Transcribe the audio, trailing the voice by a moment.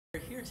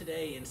here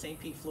today in St.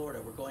 Pete, Florida.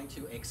 We're going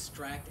to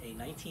extract a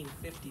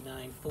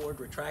 1959 Ford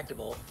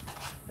Retractable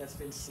that's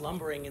been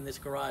slumbering in this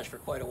garage for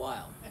quite a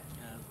while.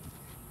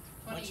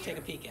 Why don't you take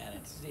a peek at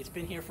it? It's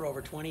been here for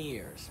over 20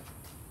 years.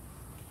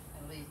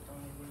 At least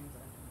 20 years.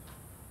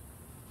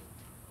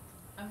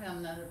 I found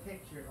another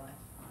picture last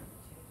night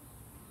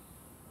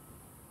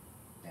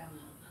too. Down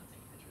there. I'll take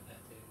a picture of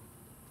that too.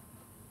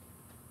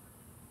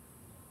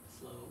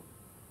 Slow.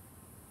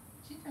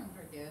 She's doing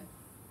pretty good.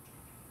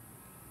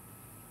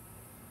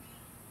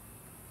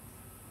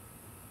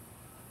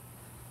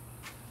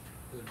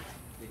 Good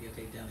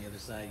videotape down the other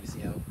side. You see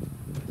how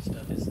much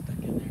stuff is stuck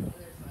in there.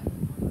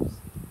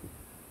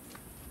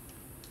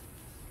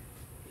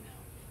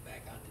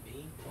 Back onto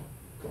me.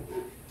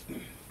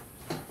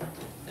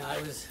 Now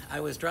I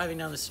was driving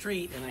down the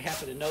street and I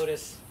happened to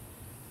notice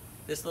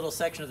this little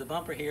section of the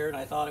bumper here, and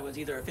I thought it was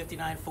either a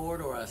 59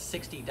 Ford or a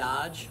 60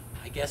 Dodge.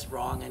 I guessed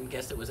wrong and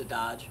guessed it was a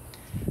Dodge.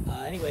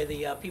 Anyway,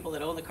 the people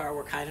that own the car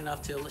were kind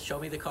enough to show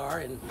me the car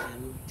and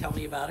tell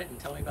me about it and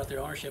tell me about their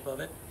ownership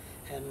of it.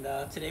 And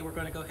today we're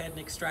going to go ahead and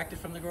extract it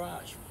from the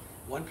garage,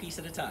 one piece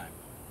at a time.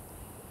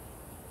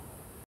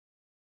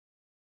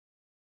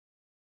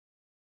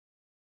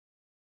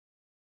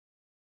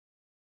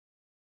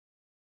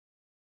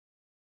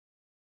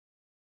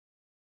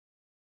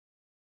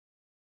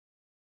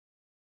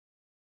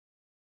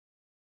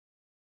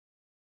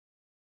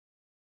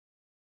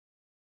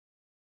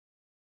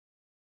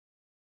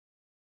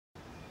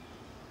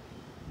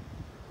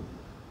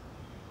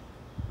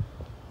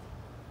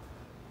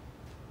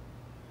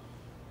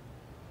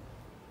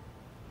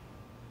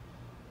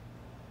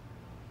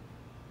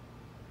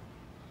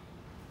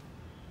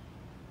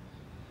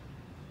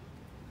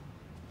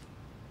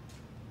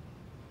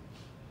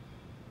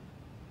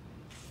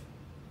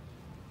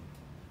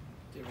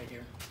 Do it right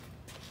here.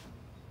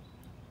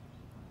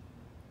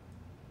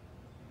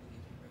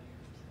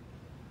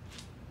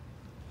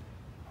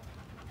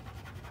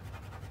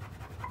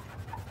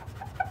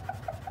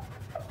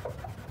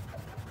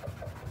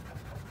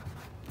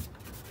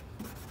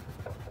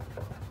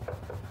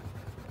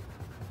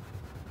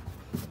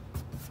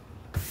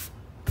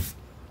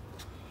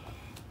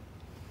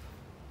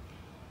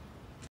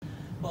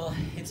 Well,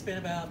 it's been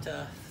about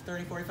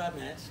 30-45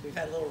 minutes. We've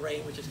had a little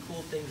rain, which has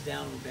cooled things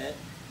down a bit.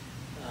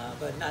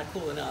 But not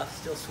cool enough,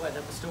 still sweating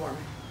up a storm.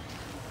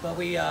 But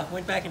we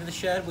went back into the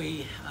shed.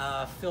 We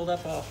filled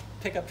up a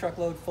pickup truck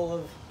load full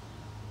of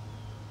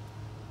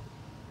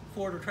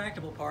Ford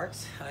retractable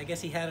parts. I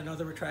guess he had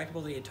another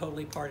retractable that he had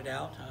totally parted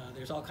out.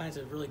 There's all kinds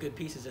of really good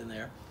pieces in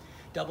there.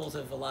 Doubles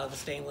of a lot of the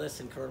stainless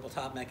and convertible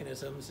top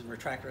mechanisms and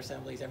retractor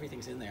assemblies,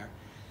 everything's in there.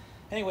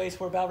 Anyways,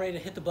 we're about ready to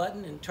hit the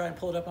button and try and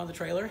pull it up on the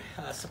trailer.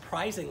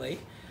 Surprisingly,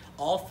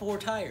 all 4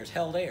 tires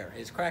held air.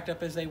 As cracked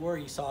up as they were,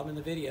 you saw them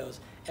in the videos,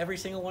 every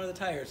single one of the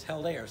tires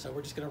held air. So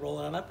we're just going to roll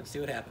it on up and see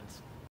what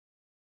happens.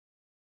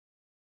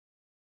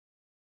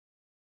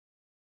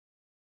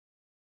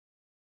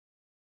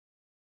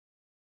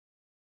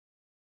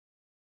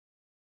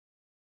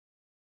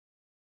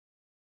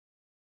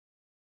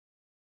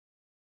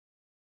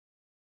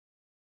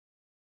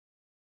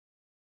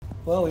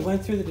 Well, we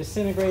went through the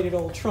disintegrated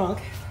old trunk,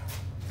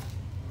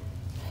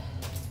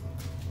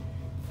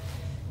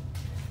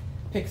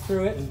 pick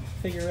through it and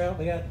figure out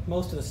we got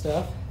most of the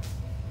stuff.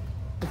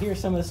 But here's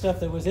some of the stuff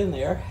that was in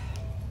there.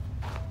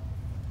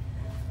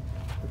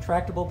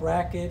 Retractable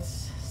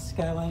brackets,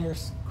 Skyliner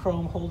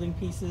chrome holding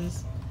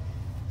pieces,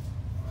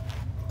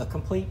 a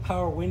complete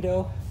power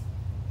window,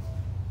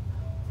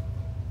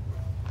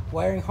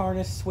 wiring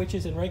harness,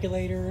 switches and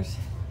regulators,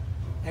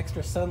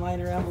 extra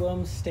Sunliner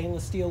emblems,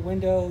 stainless steel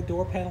window,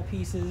 door panel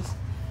pieces,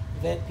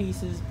 vent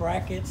pieces,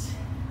 brackets.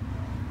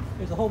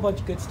 There's a whole bunch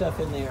of good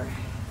stuff in there.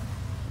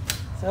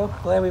 So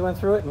glad we went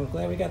through it and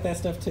glad we got that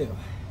stuff too.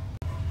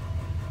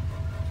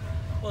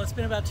 Well, it's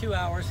been about 2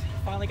 hours.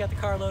 Finally got the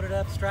car loaded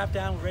up, strapped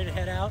down, we're ready to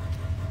head out.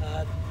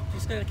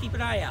 Just gonna keep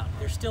an eye out.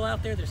 They're still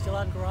out there, they're still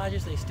out in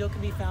garages, they still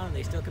can be found, and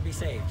they still can be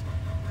saved.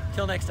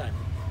 Till next time.